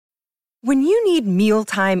When you need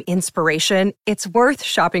mealtime inspiration, it's worth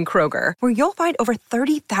shopping Kroger, where you'll find over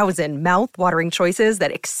 30,000 mouth-watering choices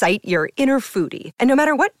that excite your inner foodie. And no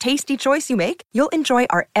matter what tasty choice you make, you'll enjoy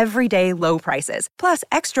our everyday low prices, plus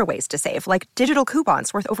extra ways to save, like digital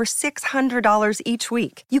coupons worth over $600 each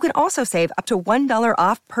week. You can also save up to $1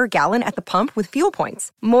 off per gallon at the pump with fuel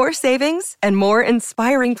points. More savings and more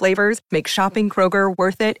inspiring flavors make shopping Kroger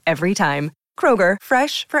worth it every time. Kroger,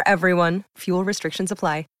 fresh for everyone. Fuel restrictions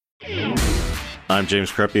apply. I'm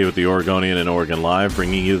James Crepea with the Oregonian and Oregon Live,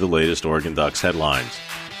 bringing you the latest Oregon Ducks headlines.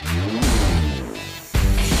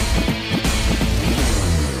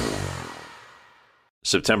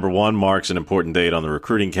 September 1 marks an important date on the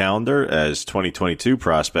recruiting calendar as 2022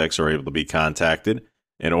 prospects are able to be contacted,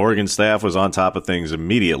 and Oregon staff was on top of things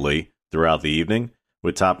immediately throughout the evening,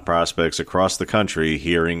 with top prospects across the country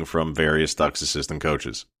hearing from various Ducks assistant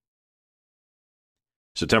coaches.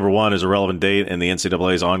 September 1 is a relevant date in the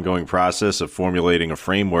NCAA's ongoing process of formulating a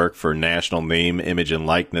framework for national name, image, and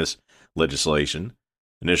likeness legislation.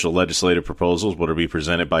 Initial legislative proposals will be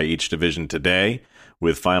presented by each division today,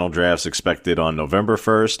 with final drafts expected on November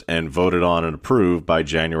 1st and voted on and approved by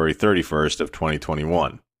January 31st of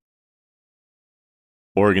 2021.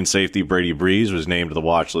 Oregon safety Brady Breeze was named to the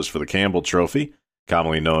watch list for the Campbell Trophy,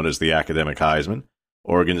 commonly known as the Academic Heisman.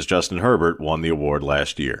 Oregon's Justin Herbert won the award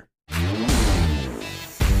last year.